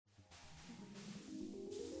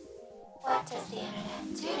What does the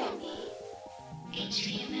internet do to me?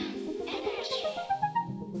 HTML energy.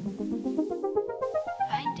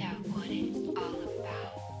 Find out what it's all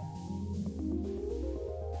about.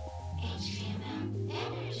 HTML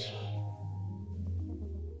energy.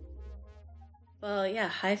 Well, yeah.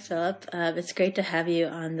 Hi, Philip. It's great to have you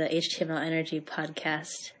on the HTML Energy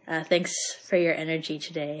podcast. Thanks for your energy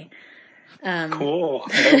today. Cool.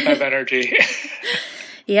 I don't have energy.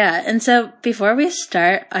 Yeah, and so before we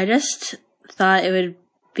start, I just thought it would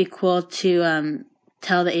be cool to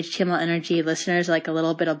tell the HTML Energy listeners like a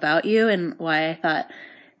little bit about you and why I thought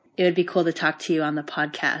it would be cool to talk to you on the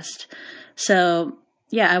podcast. So,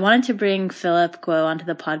 yeah, I wanted to bring Philip Guo onto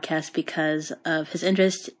the podcast because of his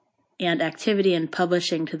interest and activity in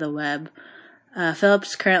publishing to the web.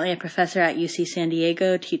 Philip's currently a professor at UC San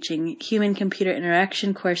Diego teaching human-computer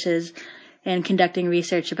interaction courses and conducting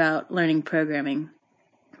research about learning programming.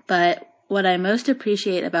 But what I most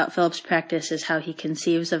appreciate about Philip's practice is how he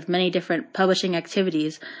conceives of many different publishing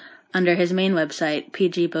activities under his main website,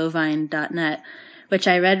 pgbovine.net, which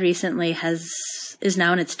I read recently is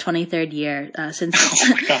now in its 23rd year since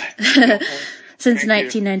since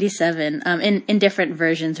 1997 in different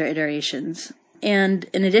versions or iterations. And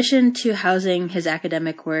in addition to housing his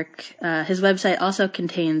academic work, his website also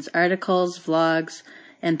contains articles, vlogs,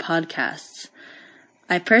 and podcasts.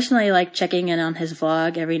 I personally like checking in on his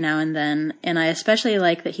vlog every now and then, and I especially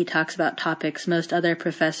like that he talks about topics most other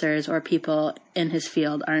professors or people in his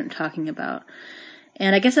field aren't talking about.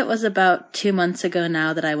 And I guess it was about 2 months ago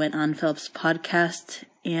now that I went on Philip's podcast,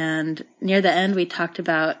 and near the end we talked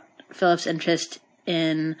about Philip's interest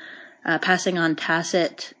in passing on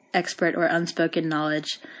tacit, expert, or unspoken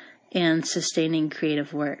knowledge and sustaining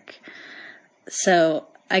creative work. So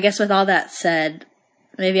I guess with all that said,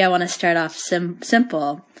 maybe I want to start off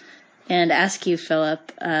simple and ask you,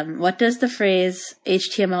 Philip, what does the phrase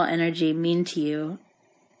HTML energy mean to you?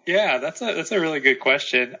 Yeah, that's a really good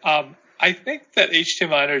question. I think that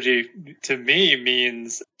HTML energy to me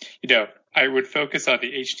means, I would focus on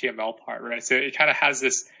the HTML part, right? So it kind of has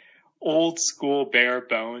this old school bare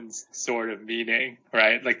bones sort of meaning,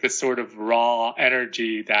 right? Like this sort of raw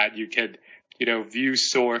energy that you could, view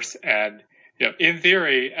source and, in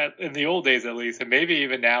theory, in the old days at least, and maybe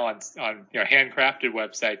even now on handcrafted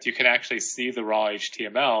websites, you can actually see the raw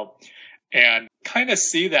HTML and kind of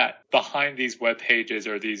see that behind these web pages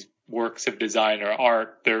or these works of design or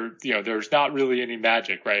art, there's not really any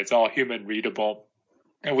magic, right? It's all human readable.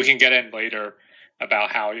 And we can get in later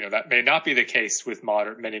about how, that may not be the case with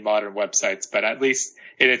many modern websites, but at least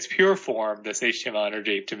in its pure form, this HTML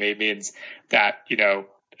energy to me means that,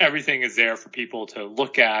 everything is there for people to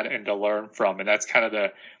look at and to learn from. And that's kind of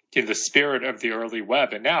the spirit of the early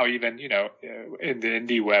web. And now even, in the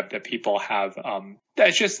indie web that people have,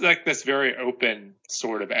 that's just like this very open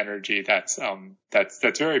sort of energy that's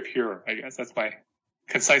very pure, I guess. That's my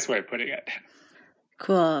concise way of putting it.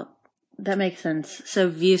 Cool. That makes sense. So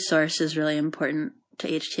view source is really important to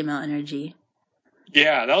HTML energy.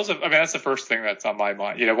 Yeah, that's the first thing that's on my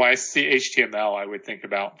mind. When I see HTML, I would think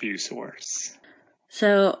about view source.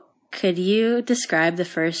 So could you describe the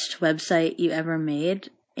first website you ever made?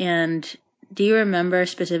 And do you remember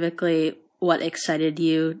specifically what excited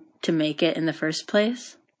you to make it in the first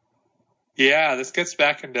place? Yeah, this gets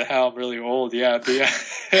back into how I'm really old. Yeah, it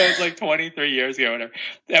was like 23 years ago. Whatever.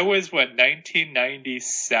 That was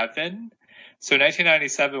 1997? So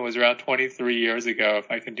 1997 was around 23 years ago, if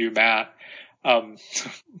I can do math.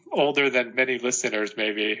 Older than many listeners,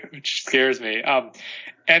 maybe, which scares me.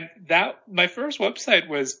 And my first website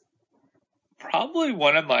was probably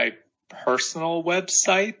one of my personal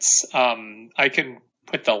websites. I can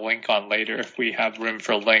put the link on later if we have room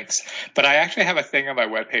for links. But I actually have a thing on my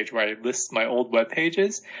webpage where I list my old web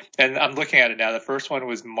pages. And I'm looking at it now. The first one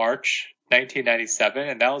was March 1997,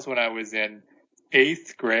 and that was when I was in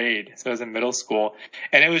 8th grade. So I was in middle school.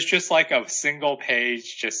 And it was just like a single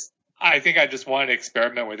page, I think I just wanted to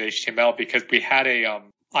experiment with HTML because we had a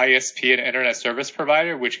ISP, an internet service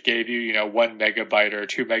provider, which gave you, 1 megabyte or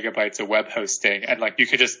 2 megabytes of web hosting. And you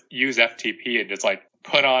could just use FTP and just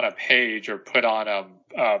put on a page or put on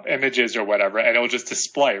images or whatever, and it will just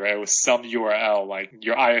display, right? It was some URL, like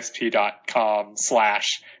your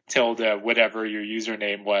isp.com/tilde, whatever your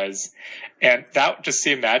username was. And that just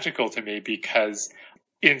seemed magical to me because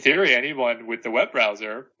in theory, anyone with the web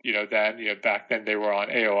browser, back then they were on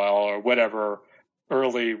AOL or whatever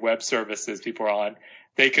early web services people were on,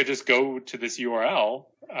 they could just go to this URL,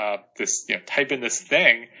 type in this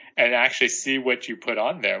thing and actually see what you put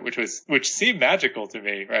on there, which seemed magical to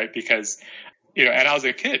me, right? Because, and I was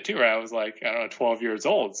a kid too, right? I was 12 years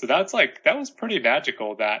old. So that was pretty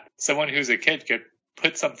magical that someone who's a kid could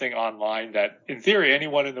put something online that in theory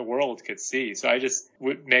anyone in the world could see. So I just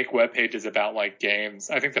would make web pages about like games.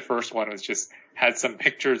 I think the first one was just had some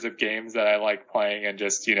pictures of games that I like playing, and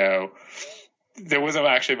just, there wasn't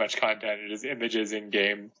actually much content. It was images in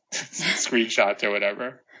game screenshots or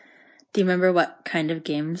whatever. Do you remember what kind of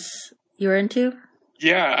games you were into?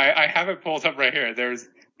 Yeah, I have it pulled up right here. There's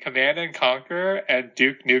Command and Conquer and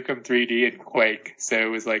Duke Nukem 3D and Quake. So it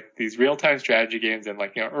was like these real-time strategy games and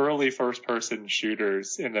like, early first-person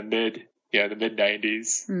shooters in the mid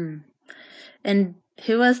 90s. And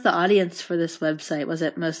who was the audience for this website? Was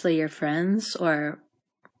it mostly your friends or?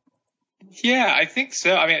 Yeah, I think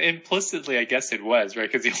so. I mean, implicitly, I guess it was, right?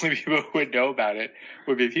 Because the only people who would know about it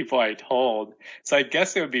would be people I told. So I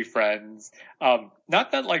guess it would be friends.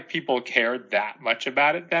 Not that like people cared that much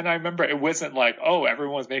about it then. I remember it wasn't like, oh,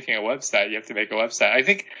 everyone's making a website, you have to make a website.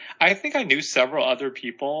 I think I knew several other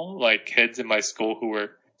people, like kids in my school, who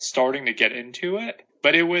were starting to get into it.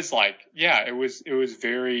 But it was like, yeah, it was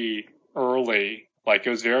very early. Like,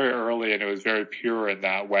 it was very early and it was very pure in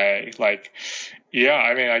that way. Like, yeah,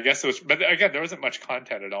 I mean, I guess it was, but again, there wasn't much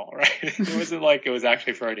content at all, right? It wasn't like it was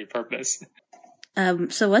actually for any purpose.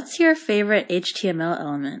 So what's your favorite HTML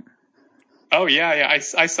element? Oh, yeah.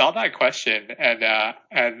 I saw that question and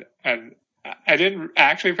I didn't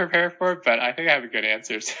actually prepare for it, but I think I have a good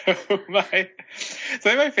answer. So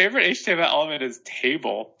my favorite HTML element is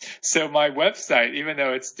table. So my website, even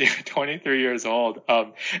though it's 23 years old,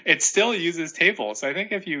 it still uses tables. So I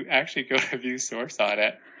think if you actually go to view source on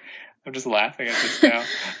it, I'm just laughing at this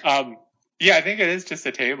now. Yeah, I think it is just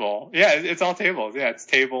a table. Yeah, it's all tables. Yeah, it's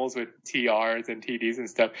tables with TRs and TDs and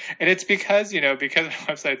stuff. And it's because the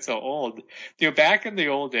website's so old, back in the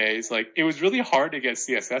old days, like, it was really hard to get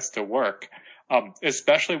CSS to work,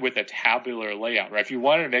 especially with a tabular layout, right? If you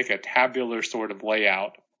wanted to make a tabular sort of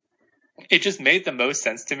layout, it just made the most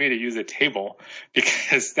sense to me to use a table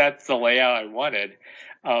because that's the layout I wanted.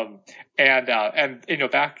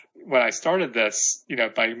 Back when I started this,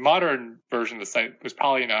 my modern version of the site was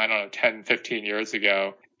probably, 10, 15 years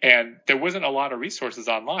ago. And there wasn't a lot of resources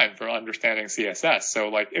online for understanding CSS. So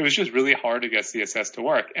like, it was just really hard to get CSS to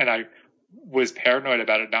work. And I was paranoid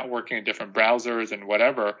about it not working in different browsers and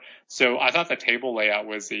whatever. So I thought the table layout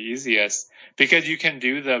was the easiest because you can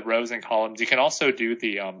do the rows and columns. You can also do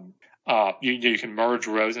the, you can merge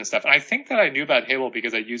rows and stuff. And I think that I knew about table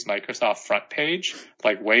because I used Microsoft Front Page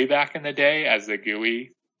like way back in the day as the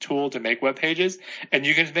GUI tool to make web pages. And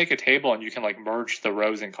you can make a table and you can like merge the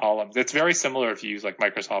rows and columns. It's very similar if you use like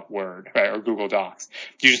Microsoft Word, right, or Google Docs.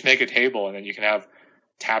 You just make a table and then you can have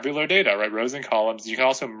tabular data, right, rows and columns. You can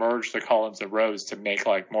also merge the columns and rows to make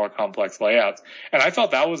like more complex layouts. And I thought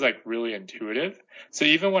that was like really intuitive. So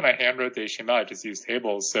even when I hand wrote the HTML, I just used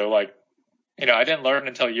tables. So like, I didn't learn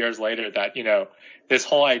until years later that, this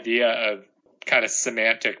whole idea of kind of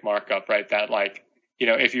semantic markup, right? That like,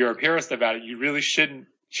 if you're a purist about it, you really should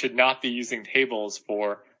not be using tables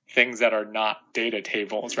for things that are not data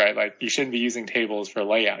tables, right? Like, you shouldn't be using tables for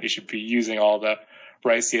layout. You should be using all the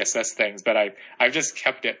right CSS things. But I've just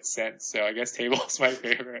kept it since. So I guess table is my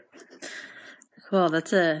favorite. Cool.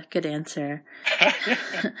 That's a good answer.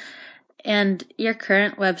 And your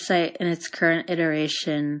current website in its current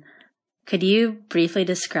iteration, could you briefly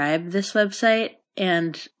describe this website,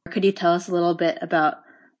 and could you tell us a little bit about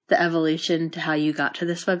the evolution to how you got to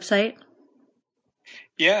this website?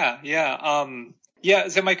 Yeah.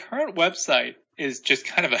 So my current website is just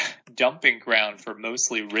kind of a dumping ground for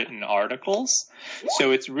mostly written articles.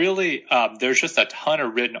 So it's really, there's just a ton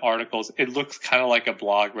of written articles. It looks kind of like a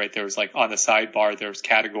blog, right? There's like on the sidebar, there's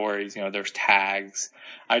categories, there's tags.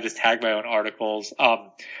 I just tag my own articles.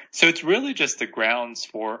 So it's really just the grounds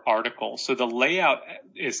for articles. So the layout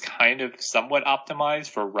is kind of somewhat optimized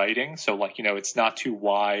for writing. So like, it's not too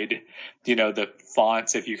wide. The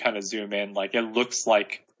fonts, if you kind of zoom in, like it looks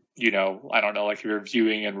like, I don't know, like you're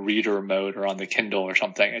viewing in reader mode or on the Kindle or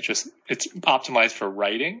something. It's optimized for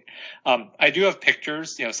writing. I do have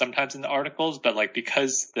pictures, sometimes in the articles, but like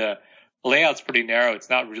because the layout's pretty narrow, it's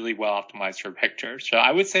not really well optimized for pictures. So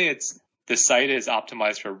I would say the site is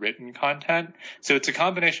optimized for written content. So it's a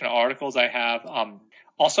combination of articles I have.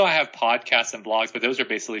 Also, I have podcasts and blogs, but those are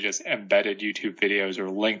basically just embedded YouTube videos or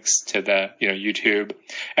links to the, YouTube.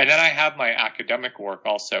 And then I have my academic work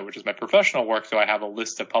also, which is my professional work. So I have a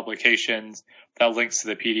list of publications that links to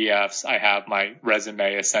the PDFs. I have my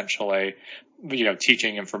resume, essentially,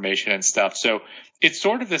 teaching information and stuff. So it's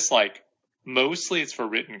sort of this like, mostly it's for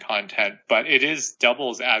written content, but it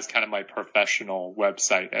doubles as kind of my professional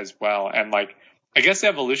website as well. And like, I guess the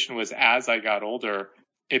evolution was as I got older,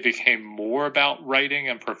 it became more about writing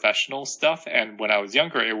and professional stuff. And when I was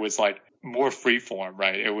younger, it was like more freeform,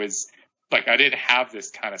 right? It was like I didn't have this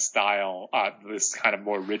kind of style, this kind of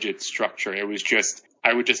more rigid structure. It was just,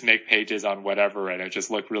 I would just make pages on whatever and it just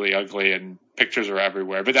looked really ugly and pictures were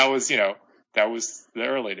everywhere. But that was, that was the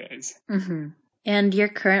early days. Mm-hmm. And your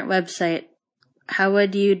current website, how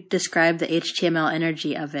would you describe the HTML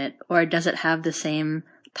energy of it? Or does it have the same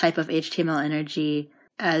type of HTML energy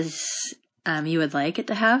as you would like it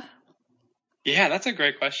to have? Yeah, that's a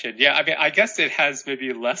great question. Yeah, I mean, I guess it has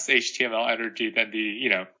maybe less HTML energy than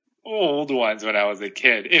the, old ones when I was a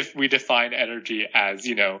kid. If we define energy as,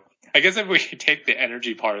 I guess if we take the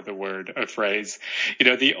energy part of the word or phrase,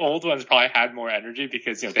 the old ones probably had more energy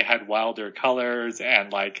because, they had wilder colors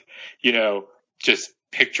and like, just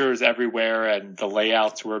pictures everywhere and the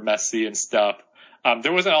layouts were messy and stuff.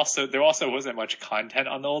 There also wasn't much content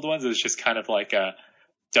on the old ones. It was just kind of like a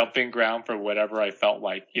dumping ground for whatever I felt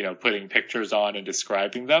like, putting pictures on and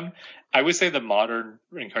describing them. I would say the modern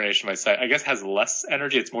incarnation of my site, I guess, has less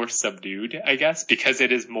energy. It's more subdued, I guess, because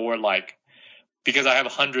it is more like, because I have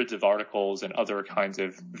hundreds of articles and other kinds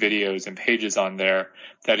of videos and pages on there,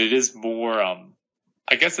 that it is more,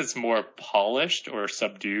 I guess it's more polished or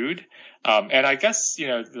subdued. And I guess,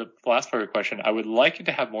 the last part of your question, I would like it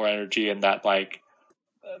to have more energy in that, like,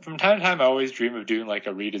 from time to time, I always dream of doing like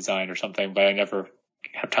a redesign or something, but I never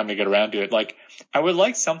have time to get around to it. Like, I would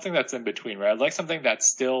like something that's in between, right? I'd like something that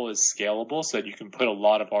still is scalable so that you can put a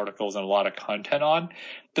lot of articles and a lot of content on,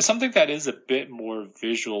 but something that is a bit more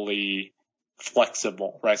visually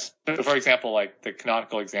flexible, right? So for example, like the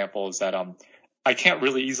canonical example is that I can't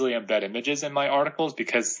really easily embed images in my articles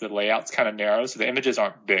because the layout's kind of narrow, so the images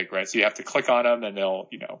aren't big, right? So you have to click on them and they'll,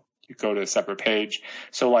 you go to a separate page.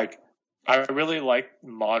 So like, I really like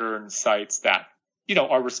modern sites that,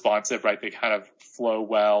 are responsive, right? They kind of flow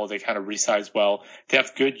well. They kind of resize well. They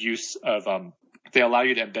have good use of, they allow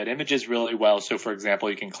you to embed images really well. So for example,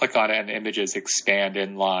 you can click on it and the images expand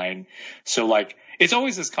in line. So like, it's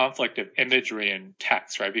always this conflict of imagery and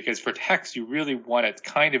text, right? Because for text, you really want it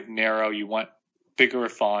kind of narrow. You want bigger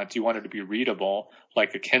font. You want it to be readable,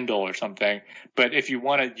 like a Kindle or something. But if you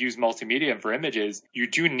want to use multimedia for images, you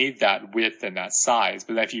do need that width and that size.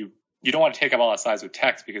 But if you don't want to take up all that size with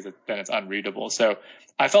text because then it's unreadable. So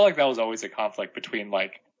I felt like that was always a conflict between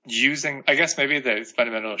like using, I guess maybe the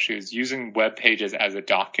fundamental issue is using web pages as a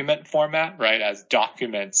document format, right? As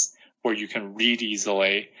documents where you can read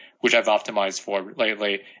easily, which I've optimized for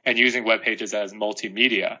lately, and using web pages as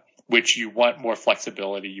multimedia, which you want more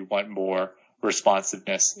flexibility, you want more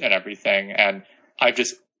responsiveness and everything. And I've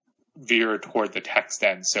just veered toward the text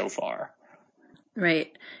end so far.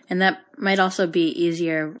 Right. And that might also be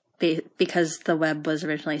easier because the web was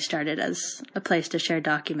originally started as a place to share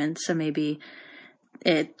documents. So maybe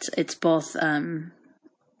it's both,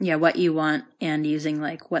 what you want and using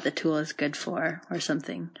like what the tool is good for or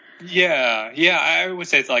something. Yeah. I would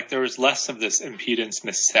say it's like there was less of this impedance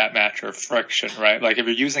mismatch or friction, right? Like if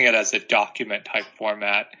you're using it as a document type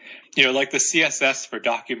format, like the CSS for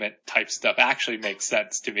document type stuff actually makes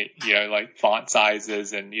sense to me, like font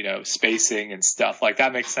sizes and, spacing and stuff like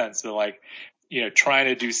that makes sense. But like, trying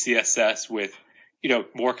to do CSS with,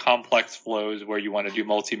 more complex flows where you want to do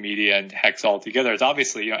multimedia and text all together. It's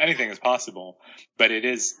obviously, anything is possible, but it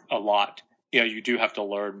is a lot. You do have to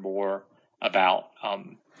learn more about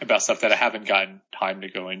stuff that I haven't gotten time to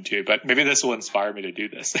go into, but maybe this will inspire me to do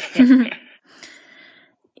this.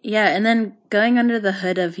 Yeah. And then going under the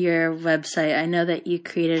hood of your website, I know that you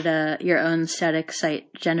created your own static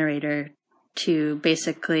site generator to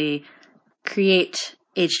basically create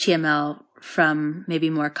HTML from maybe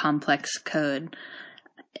more complex code.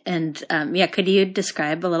 And could you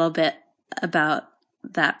describe a little bit about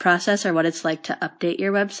that process or what it's like to update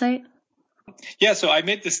your website? Yeah, so I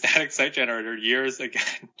made the static site generator years, again,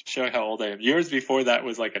 showing how old I am, years before that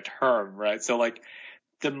was like a term, right? So like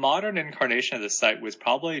the modern incarnation of the site was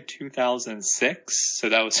probably 2006. So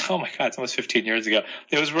that was, oh my God, it's almost 15 years ago.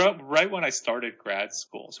 It was right when I started grad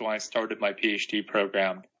school. So when I started my PhD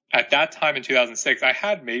program. At that time in 2006, I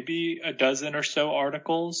had maybe a dozen or so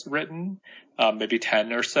articles written, maybe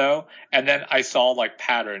 10 or so. And then I saw like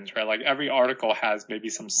patterns, right? Like every article has maybe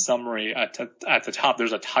some summary at the top.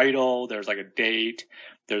 There's a title, there's like a date,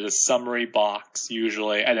 there's a summary box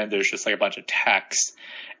usually, and then there's just like a bunch of text.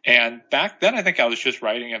 And back then, I think I was just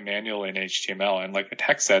writing it manually in HTML and like a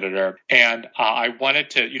text editor. And I wanted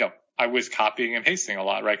to, I was copying and pasting a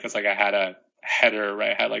lot, right? Because like I had a header,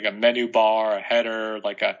 right? I had like a menu bar, a header,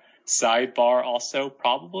 like a sidebar also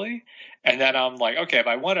probably. And then I'm like, okay, if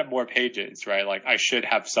I wanted more pages, right? Like I should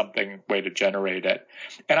have something way to generate it.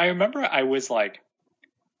 And I remember I was like,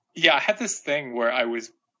 I had this thing where I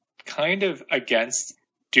was kind of against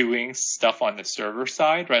doing stuff on the server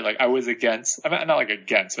side, right? Like I was against, I'm not like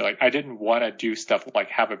against, but like I didn't want to do stuff like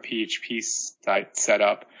have a PHP site set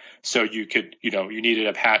up so you could, you needed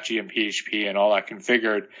Apache and PHP and all that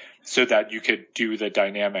configured so that you could do the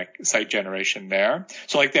dynamic site generation there.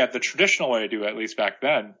 So like that, the traditional way to do it, at least back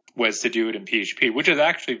then, was to do it in PHP, which is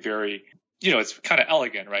actually very, it's kind of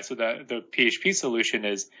elegant, right? So the PHP solution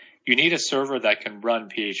is you need a server that can run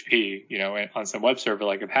PHP, on some web server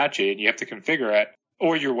like Apache, and you have to configure it,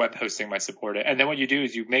 or your web hosting might support it. And then what you do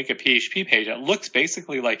is you make a PHP page that looks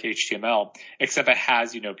basically like HTML, except it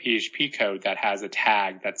has, PHP code that has a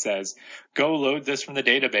tag that says, go load this from the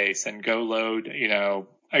database and go load,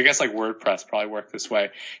 I guess like WordPress probably work this way,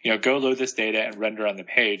 go load this data and render on the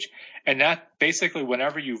page. And that basically,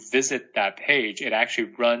 whenever you visit that page, it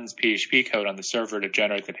actually runs PHP code on the server to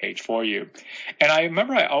generate the page for you. And I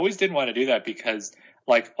remember I always didn't want to do that because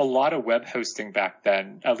like a lot of web hosting back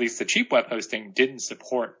then, at least the cheap web hosting, didn't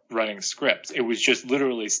support running scripts. It was just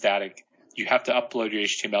literally static. You have to upload your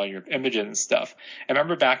HTML, your images and stuff. I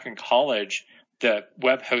remember back in college, the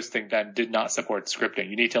web hosting then did not support scripting.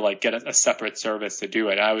 You need to like get a separate service to do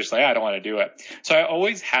it. And I was like, I don't want to do it. So I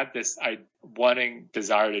always had this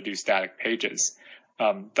desire to do static pages,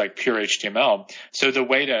 like pure HTML. So the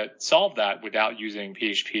way to solve that without using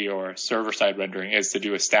PHP or server-side rendering is to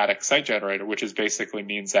do a static site generator, which is basically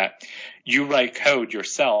means that you write code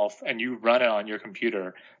yourself and you run it on your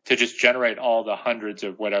computer to just generate all the hundreds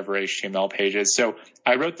of whatever HTML pages. So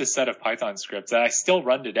I wrote this set of Python scripts that I still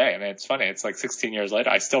run today. I mean, it's funny. It's like 16 years later.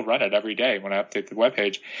 I still run it every day when I update the web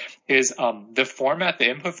page. The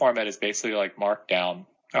input format is basically like Markdown,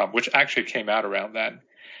 which actually came out around then,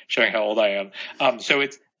 showing how old I am. So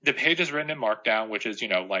the page is written in Markdown, which is, you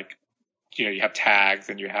have tags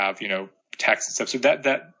and you have, text and stuff. So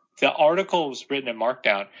that the article is written in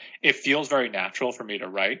Markdown. It feels very natural for me to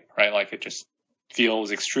write, right? Like it just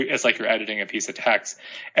feels extreme. It's like you're editing a piece of text.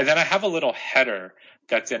 And then I have a little header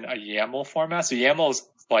that's in a YAML format. So YAML is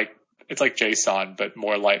it's like JSON, but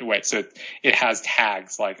more lightweight. So it has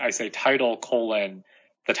tags, like I say title :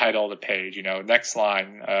 the title of the page, next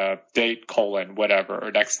line, date : whatever,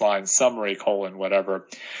 or next line, summary : whatever.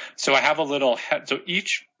 So I have a little, so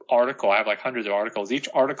each article, I have like hundreds of articles. Each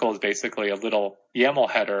article is basically a little YAML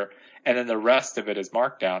header, and then the rest of it is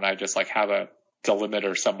Markdown. I just like have a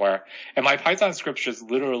delimiter somewhere. And my Python scripts just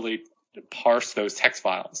literally parse those text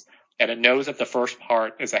files. And it knows that the first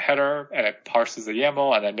part is a header, and it parses the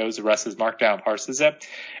YAML, and then knows the rest is Markdown, parses it.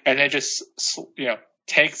 And it just,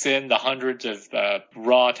 takes in the hundreds of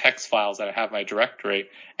raw text files that I have in my directory,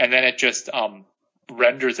 and then it just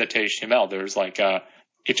renders it to HTML. There's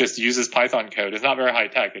it just uses Python code. It's not very high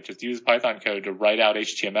tech. It just uses Python code to write out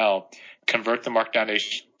HTML, convert the Markdown to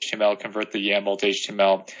HTML, convert the YAML to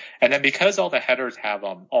HTML. And then because all the headers have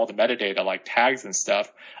all the metadata like tags and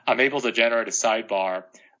stuff, I'm able to generate a sidebar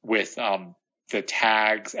with the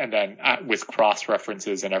tags and then with cross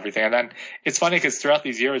references and everything. And then it's funny because throughout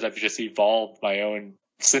these years, I've just evolved my own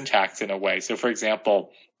syntax in a way. So for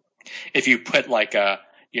example, if you put like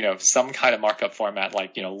some kind of markup format,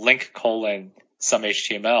 like, link : some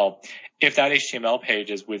HTML, if that HTML page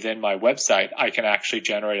is within my website, I can actually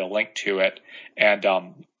generate a link to it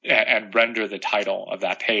and render the title of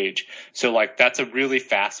that page. So like, that's a really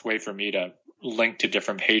fast way for me to link to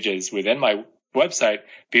different pages within my website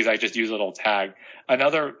because I just use a little tag.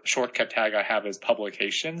 Another shortcut tag I have is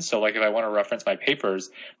publication. So like if I want to reference my papers,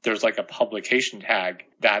 there's like a publication tag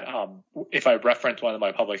that if I reference one of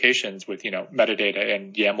my publications with, metadata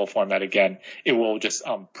in YAML format again, it will just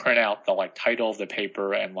print out the like title of the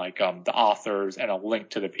paper and like the authors and a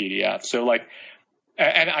link to the PDF. So like,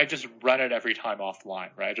 and I just run it every time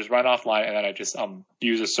offline, right? I just run offline and then I just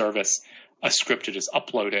use a script to just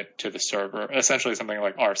upload it to the server, essentially something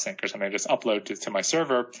like rsync or something, just upload it to my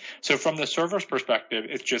server. So from the server's perspective,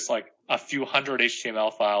 it's just like a few hundred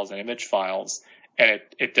HTML files and image files, and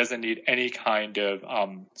it doesn't need any kind of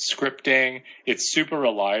scripting. It's super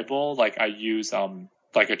reliable. Like I use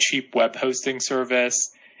like a cheap web hosting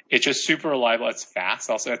service. It's just super reliable. It's fast.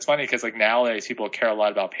 Also, it's funny because like nowadays people care a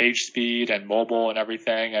lot about page speed and mobile and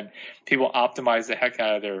everything, and people optimize the heck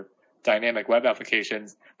out of their dynamic web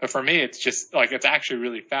applications. But for me, it's just like, it's actually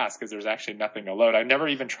really fast because there's actually nothing to load. I've never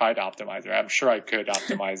even tried to optimize it. I'm sure I could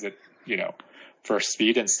optimize it, for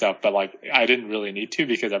speed and stuff, but like I didn't really need to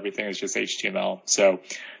because everything is just HTML. So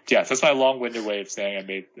yeah, that's my long-winded way of saying I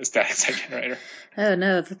made a static site generator. Oh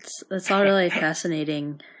no, that's all really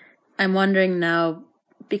fascinating. I'm wondering now,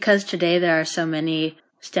 because today there are so many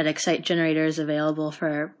static site generators available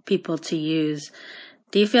for people to use,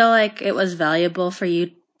 do you feel like it was valuable for you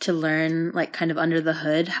to learn, like kind of under the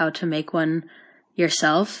hood, how to make one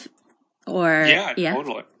yourself? Or Yeah,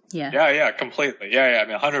 totally. Yeah. Yeah, completely. Yeah. I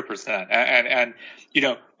mean, 100%. And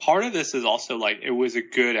part of this is also like it was a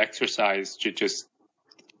good exercise to just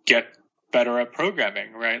get better at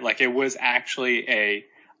programming, right? Like it was actually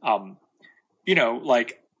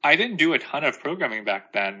like I didn't do a ton of programming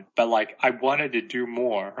back then, but like I wanted to do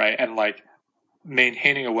more, right? And like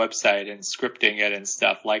maintaining a website and scripting it and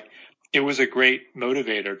stuff, like it was a great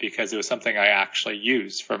motivator because it was something I actually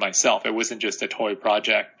used for myself. It wasn't just a toy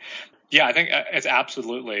project. Yeah, I think it's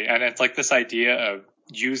absolutely. And it's like this idea of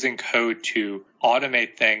using code to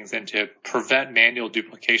automate things and to prevent manual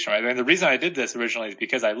duplication, right? And the reason I did this originally is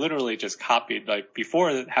because I literally just copied, like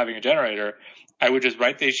before having a generator, I would just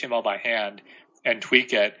write the HTML by hand and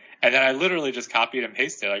tweak it. And then I literally just copied and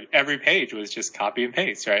pasted. Like every page was just copy and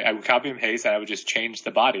paste, right? I would copy and paste and I would just change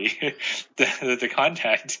the body, the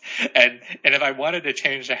content. And if I wanted to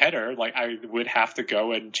change the header, like I would have to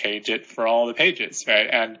go and change it for all the pages, right?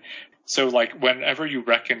 And so like whenever you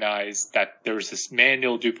recognize that there's this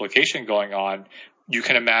manual duplication going on, you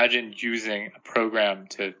can imagine using a program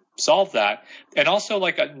to solve that. And also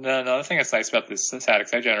like another thing that's nice about this static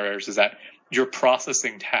site generators is that you're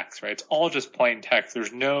processing text, right? It's all just plain text.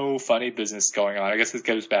 There's no funny business going on. I guess this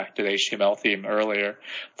goes back to the HTML theme earlier.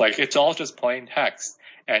 Like it's all just plain text,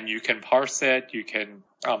 and you can parse it, you can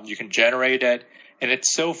generate it, and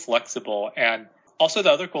it's so flexible. And also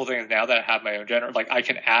the other cool thing is now that I have my own generator, like I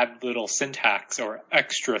can add little syntax or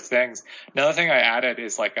extra things. Another thing I added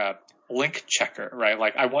is like a link checker, right?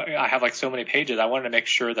 Like I have like so many pages. I wanted to make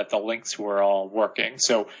sure that the links were all working.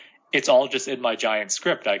 So it's all just in my giant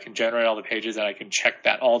script. I can generate all the pages and I can check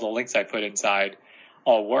that all the links I put inside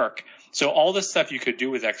all work. So all this stuff you could do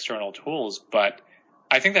with external tools, but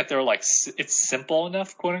I think that they're like, it's simple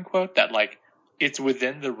enough, quote unquote, that like it's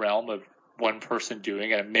within the realm of one person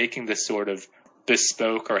doing it and making this sort of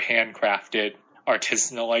bespoke or handcrafted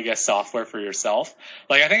artisanal, I guess, software for yourself.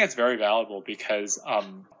 Like I think it's very valuable because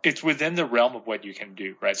it's within the realm of what you can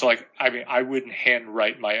do, right? So like I mean I wouldn't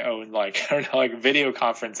handwrite my own like I don't know, like video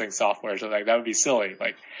conferencing software or something. Like that would be silly.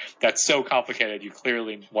 Like that's so complicated, you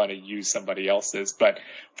clearly want to use somebody else's. But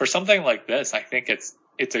for something like this, I think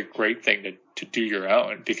it's a great thing to do your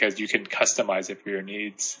own because you can customize it for your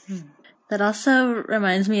needs. That also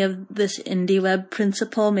reminds me of this indie web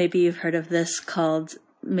principle. Maybe you've heard of this, called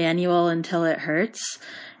manual until it hurts.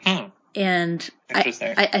 And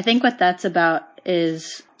I think what that's about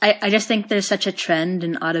is I just think there's such a trend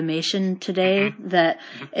in automation today that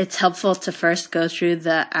it's helpful to first go through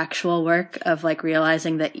the actual work of like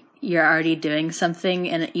realizing that you're already doing something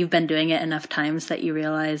and you've been doing it enough times that you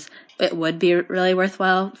realize it would be really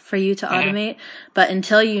worthwhile for you to automate. But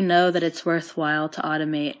until you know that it's worthwhile to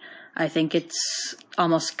automate, I think it's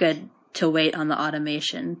almost good to wait on the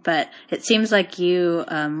automation. But it seems like you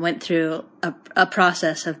went through a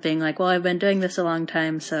process of being like, well, I've been doing this a long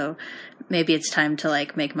time, so maybe it's time to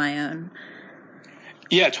like make my own.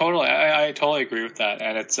 Yeah, totally. I totally agree with that.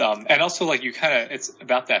 And it's and also like it's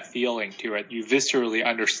about that feeling too, right? You viscerally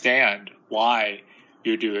understand why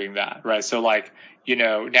you're doing that, right? So like,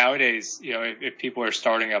 nowadays, if people are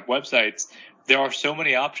starting up websites, there are so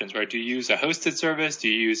many options, right? Do you use a hosted service? Do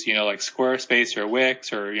you use, like Squarespace or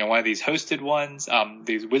Wix or, one of these hosted ones,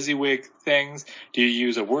 these WYSIWYG things? Do you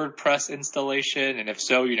use a WordPress installation? And if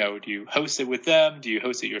so, do you host it with them? Do you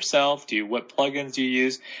host it yourself? What plugins do you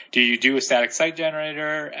use? Do you do a static site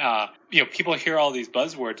generator? People hear all these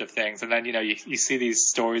buzzwords of things, and then, you see these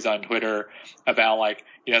stories on Twitter about like,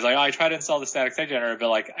 it's like, oh, I tried to install the static site generator, but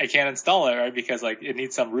like I can't install it, right? Because like it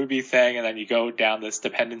needs some Ruby thing, and then you go down this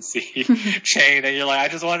dependency chain, and you're like, I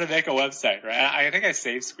just want to make a website, right? I think I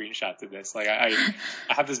saved screenshots of this. Like I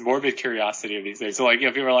have this morbid curiosity of these things. So like,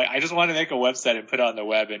 people are like, I just want to make a website and put it on the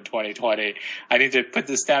web in 2020. I need to put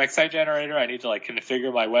the static site generator. I need to like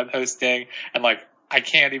configure my web hosting, and like I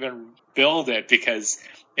can't even build it because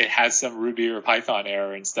it has some Ruby or Python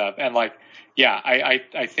error and stuff. And like, yeah,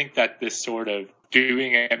 I think that this sort of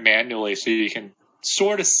doing it manually so you can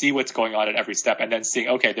sort of see what's going on at every step and then seeing,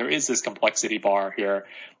 okay, there is this complexity bar here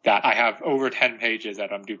that I have over 10 pages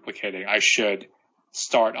that I'm duplicating. I should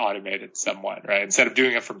start automated somewhat, right? Instead of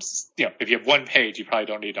doing it from, if you have one page, you probably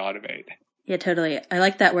don't need to automate. Yeah, totally. I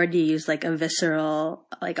like that word you use, like a visceral,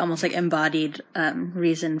 like almost like embodied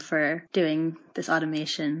reason for doing this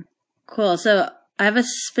automation. Cool. So I have a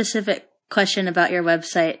specific question about your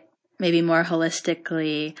website, maybe more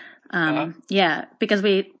holistically. Yeah, because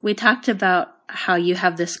we talked about how you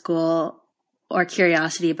have this goal or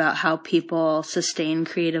curiosity about how people sustain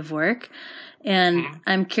creative work. And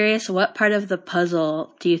I'm curious, what part of the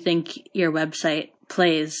puzzle do you think your website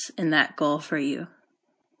plays in that goal for you?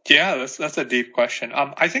 Yeah, that's a deep question.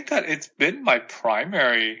 I think that it's been my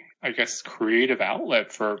primary I guess, creative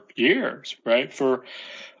outlet for years, right? For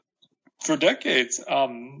decades. I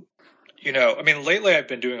mean, lately I've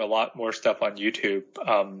been doing a lot more stuff on YouTube,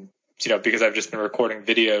 because I've just been recording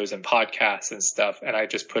videos and podcasts and stuff, and I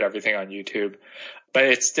just put everything on YouTube. But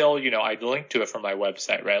it's still, I link to it from my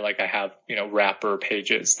website, right? Like I have, wrapper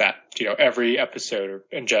pages that, every episode, or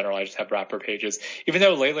in general, I just have wrapper pages, even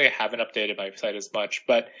though lately I haven't updated my site as much.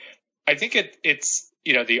 But I think it's,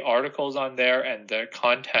 the articles on there and the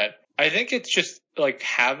content, I think it's just like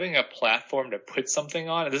having a platform to put something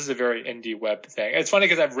on. And this is a very indie web thing. It's funny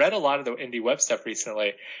because I've read a lot of the indie web stuff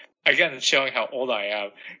recently. Again, it's showing how old I am,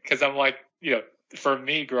 because I'm like, for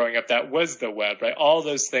me growing up, that was the web, right? All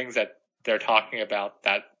those things that they're talking about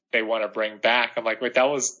that they want to bring back. I'm like, wait, that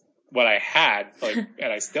was what I had, like,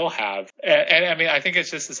 and I still have. And I mean, I think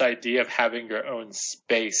it's just this idea of having your own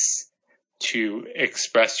space to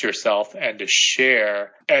express yourself and to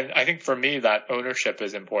share. And I think for me, that ownership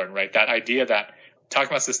is important, right? That idea that talking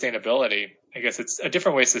about sustainability, I guess it's a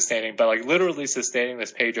different way of sustaining, but like literally sustaining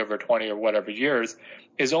this page over 20 or whatever years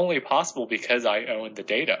is only possible because I own the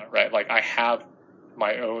data, right? Like I have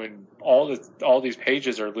my own, all these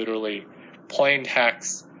pages are literally plain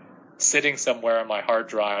text sitting somewhere on my hard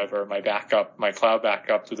drive or my cloud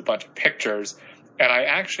backup with a bunch of pictures. And I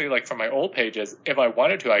actually, like from my old pages, if I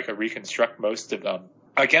wanted to, I could reconstruct most of them.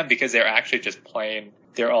 Again, because they're actually just plain,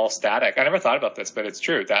 they're all static. I never thought about this, but it's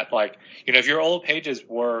true that like, if your old pages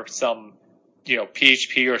were some,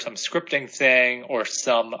 PHP or some scripting thing or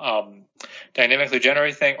some dynamically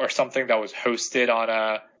generated thing or something that was hosted on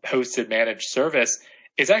a hosted managed service,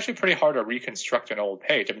 it's actually pretty hard to reconstruct an old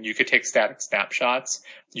page. I mean, you could take static snapshots.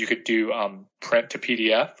 You could do print to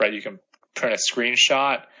PDF, right? You can print a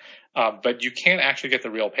screenshot. But you can't actually get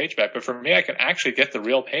the real page back. But for me, I can actually get the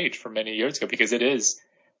real page from many years ago because it is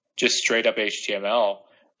just straight up HTML.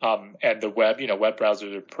 And the web, web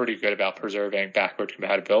browsers are pretty good about preserving backward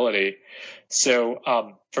compatibility.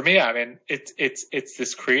 So for me, I mean, it's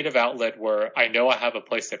this creative outlet where I know I have a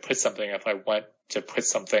place to put something if I want to put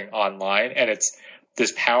something online, and it's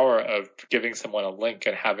this power of giving someone a link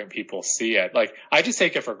and having people see it. Like I just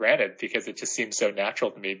take it for granted because it just seems so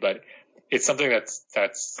natural to me, but it's something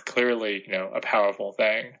that's clearly, a powerful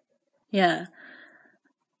thing. Yeah.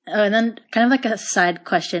 Oh, and then kind of like a side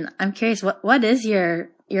question. I'm curious, what is your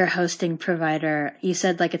hosting provider? You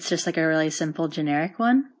said like it's just like a really simple generic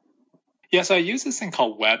one? Yeah, so I use this thing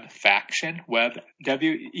called Webfaction,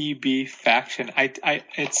 WEB Faction.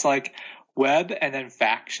 It's like web and then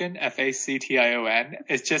faction, Faction.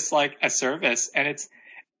 It's just like a service, and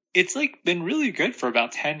it's like been really good for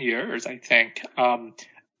about 10 years, I think.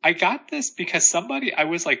 I got this because I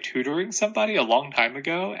was like tutoring somebody a long time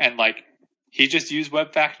ago, and like he just used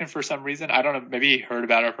Webfaction for some reason. I don't know, maybe he heard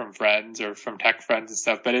about it from friends or from tech friends and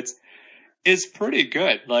stuff, but it's pretty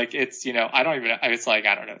good. Like it's, it's like,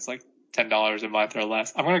 I don't know, it's like $10 a month or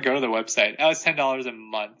less. I'm going to go to the website. Oh, it's $10 a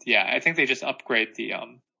month. Yeah. I think they just upgrade the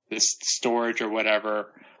storage or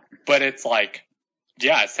whatever, but it's like,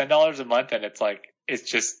 yeah, it's $10 a month, and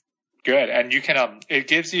it's just good. And you can, it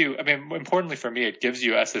gives you, I mean, importantly for me, it gives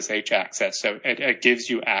you SSH access. So it gives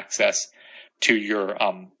you access to your,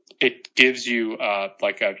 it gives you,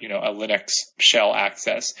 like a Linux shell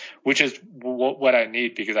access, which is what I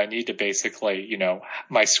need, because I need to basically,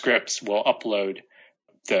 my scripts will upload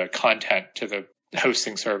the content to the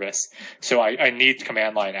hosting service. So I need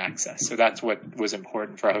command line access. So that's what was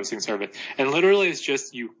important for a hosting service. And literally it's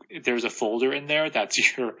just there's a folder in there that's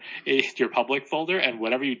your public folder, and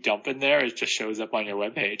whatever you dump in there, it just shows up on your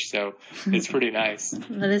webpage. So it's pretty nice.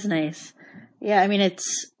 That is nice. Yeah, I mean,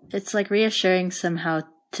 it's like reassuring somehow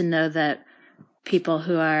to know that people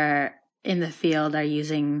who are in the field are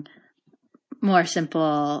using more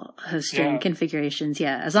simple hosting configurations.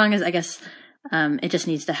 Yeah, as long as, I guess, it just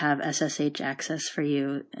needs to have SSH access for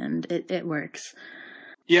you, and it works.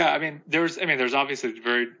 Yeah, I mean, there's obviously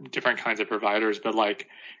very different kinds of providers, but like,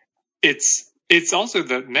 it's also,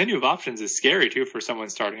 the menu of options is scary too for someone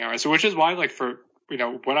starting out. So, which is why, like, for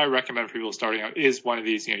what I recommend for people starting out is one of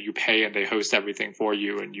these. You pay and they host everything for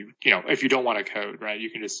you, and if you don't want to code, right, you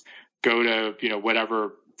can just go to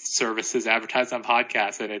whatever services advertised on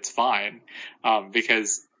podcasts, and it's fine,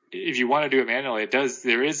 because if you want to do it manually,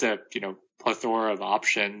 there is a plethora of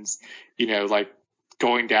options, like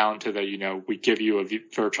going down to we give you a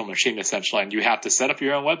virtual machine essentially, and you have to set up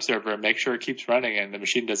your own web server and make sure it keeps running and the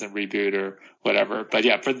machine doesn't reboot or whatever. But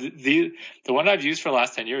yeah, for the one I've used for the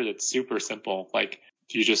last 10 years, it's super simple. Like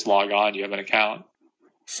you just log on, you have an account.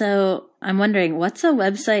 So I'm wondering, what's a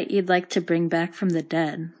website you'd like to bring back from the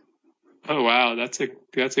dead? Oh wow, that's a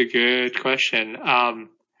good question. I'm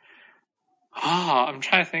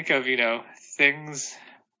trying to think of things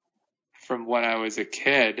from when I was a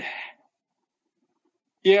kid.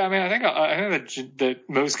 Yeah, I mean, I think the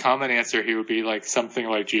most common answer here would be like something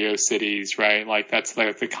like GeoCities, right? Like that's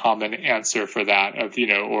like the common answer for that of,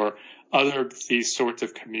 or other these sorts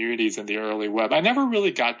of communities in the early web. I never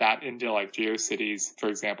really got that into like GeoCities, for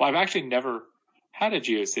example. I've actually never had a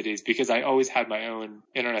GeoCities because I always had my own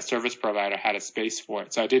internet service provider, had a space for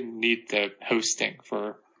it. So I didn't need the hosting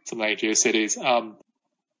for something like GeoCities.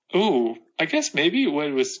 I guess maybe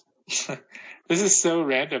what was, this is so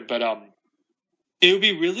random, but, it would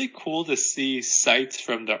be really cool to see sites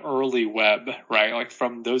from the early web, right? Like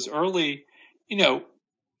from those early, maybe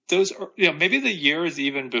the years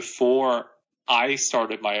even before I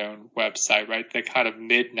started my own website, right? The kind of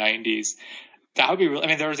mid 90s. That would be really, I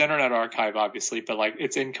mean, there was Internet Archive, obviously, but like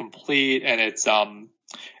it's incomplete and it's, I'm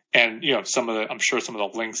sure some of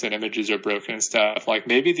the links and images are broken and stuff. Like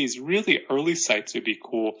maybe these really early sites would be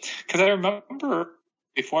cool. Cause I remember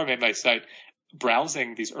before I made my site,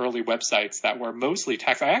 browsing these early websites that were mostly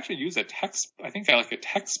text. I actually used a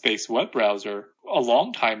text-based web browser a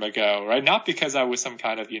long time ago, right? Not because I was some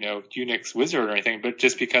kind of, Unix wizard or anything, but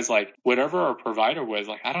just because like whatever our provider was,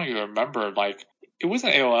 like, I don't even remember, like, it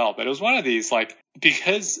wasn't AOL, but it was one of these, like,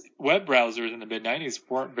 because web browsers in the mid 90s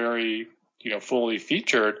weren't very, fully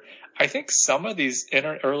featured. I think some of these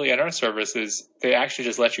early internet services, they actually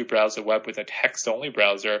just let you browse the web with a text-only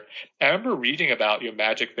browser. I remember reading about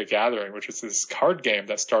Magic the Gathering, which was this card game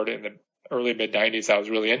that started in the early mid-90s I was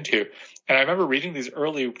really into. And I remember reading these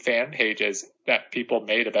early fan pages that people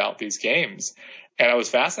made about these games. And I was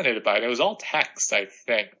fascinated by it. It was all text, I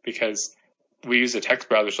think, because we use a text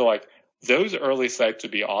browser. So, like, those early sites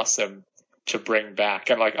would be awesome to bring back.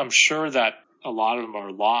 And, like, I'm sure that a lot of them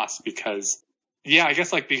are lost because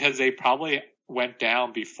they probably went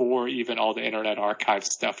down before even all the Internet Archive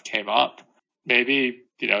stuff came up. Maybe,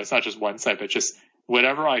 it's not just one site, but just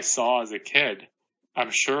whatever I saw as a kid, I'm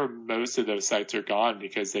sure most of those sites are gone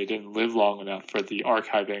because they didn't live long enough for the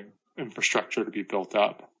archiving infrastructure to be built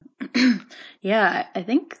up. Yeah, I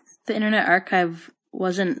think the Internet Archive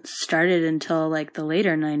wasn't started until like the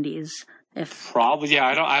later 90s. Probably, yeah.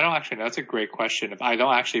 I don't actually know. That's a great question. I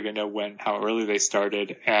don't actually even know how early they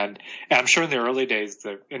started, and I'm sure in the early days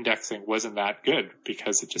the indexing wasn't that good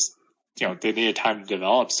because it just, they needed time to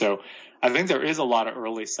develop. So I think there is a lot of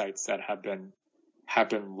early sites that have been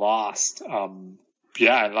lost. And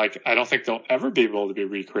like I don't think they'll ever be able to be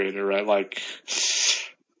recreated, right? Like,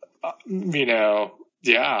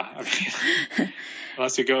 yeah. I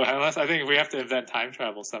mean, unless I think we have to invent time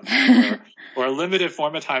travel somehow, or a limited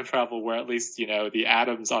form of time travel where at least, the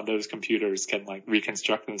atoms on those computers can like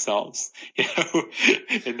reconstruct themselves,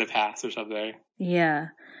 in the past or something. Yeah.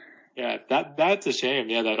 Yeah. That's a shame.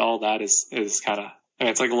 Yeah. That all that is kind of, I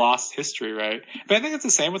mean, it's like lost history, right? But I think it's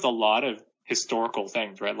the same with a lot of historical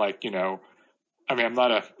things, right? Like, I mean, I'm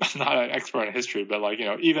not an expert in history, but like,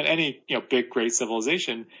 even any, big, great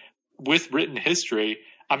civilization with written history,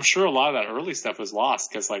 I'm sure a lot of that early stuff was lost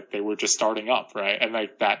because like they were just starting up, right? And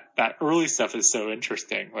like that early stuff is so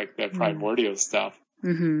interesting, like the primordial stuff.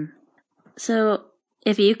 Mm-hmm. So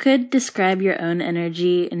if you could describe your own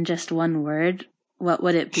energy in just one word, what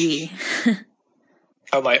would it be?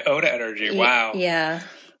 Oh, my own energy. Wow. Yeah.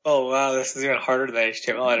 Oh, wow. This is even harder than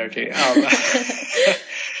HTML energy.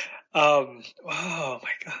 Oh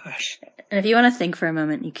my gosh. And if you want to think for a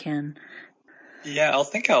moment, you can. Yeah, I'll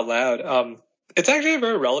think out loud. It's actually a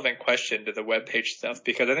very relevant question to the webpage stuff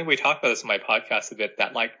because I think we talked about this in my podcast a bit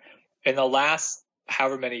that like in the last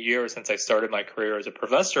however many years since I started my career as a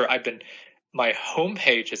professor, my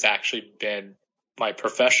homepage has actually been my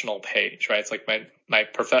professional page, right? It's like my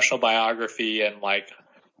professional biography and like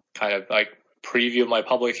kind of like preview of my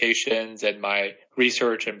publications and my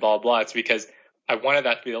research and blah, blah. It's because I wanted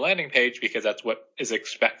that to be the landing page because that's what is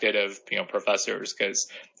expected of, professors. Because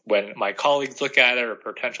when my colleagues look at it or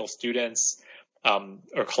potential students,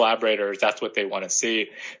 or collaborators, that's what they want to see.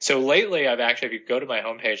 So lately I've actually, if you go to my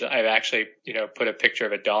homepage, I've actually, put a picture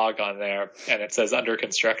of a dog on there and it says under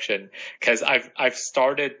construction because I've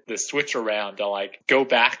started the switch around to like go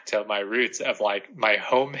back to my roots of like my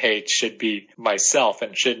homepage should be myself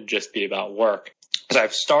and shouldn't just be about work. So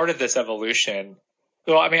I've started this evolution.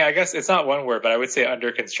 Well, I mean, I guess it's not one word, but I would say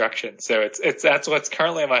under construction. So that's what's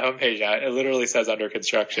currently on my homepage. It literally says under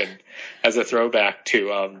construction as a throwback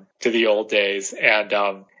to the old days. And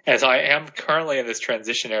so I am currently in this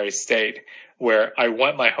transitionary state where I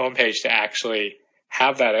want my homepage to actually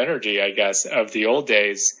have that energy, I guess, of the old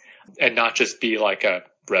days and not just be like a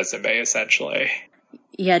resume, essentially.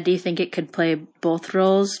 Yeah. Do you think it could play both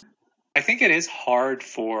roles? I think it is hard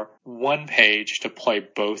for one page to play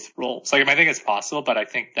both roles. Like, I think it's possible, but I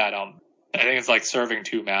think that I think it's like serving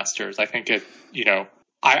two masters. I think it,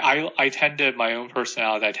 I tend to, my own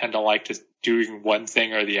personality, I tend to like just doing one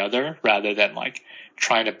thing or the other rather than like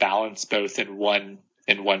trying to balance both in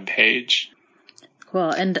one page. Cool.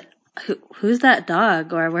 And who's that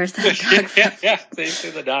dog, or where's that dog from? Yeah, so you see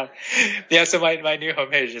the dog. Yeah, so my new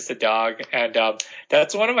homepage is just a dog, and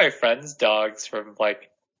that's one of my friend's dogs from like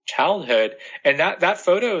childhood. And that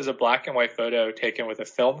photo is a black and white photo taken with a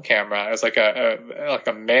film camera. It was like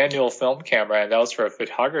a manual film camera, and that was for a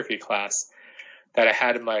photography class that I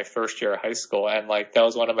had in my first year of high school. And like, that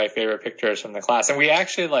was one of my favorite pictures from the class. And we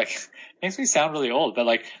actually, like, it makes me sound really old, but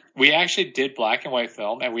like, we actually did black and white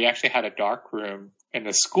film, and we actually had a dark room in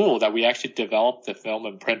the school that we actually developed the film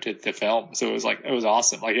and printed the film. So it was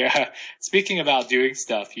awesome. Like, yeah, speaking about doing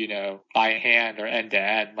stuff, by hand or end to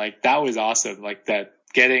end, like that was awesome. Like that,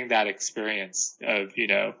 getting that experience of,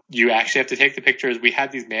 you actually have to take the pictures. We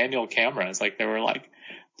had these manual cameras, like they were like,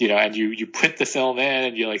 and you put the film in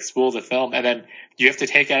and you like spool the film, and then you have to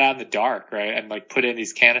take it out in the dark, right? And like put in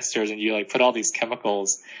these canisters, and you like put all these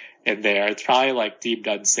chemicals in there. It's probably like deemed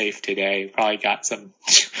unsafe today.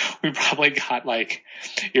 We probably got like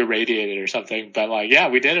irradiated or something, but like, yeah,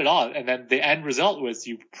 we did it all. And then the end result was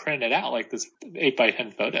you print it out like this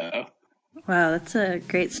 8x10 photo. Wow, that's a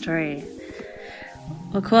great story.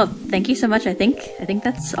 Well, cool. Thank you so much. I think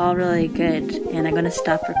that's all really good, and I'm going to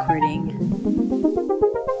stop recording.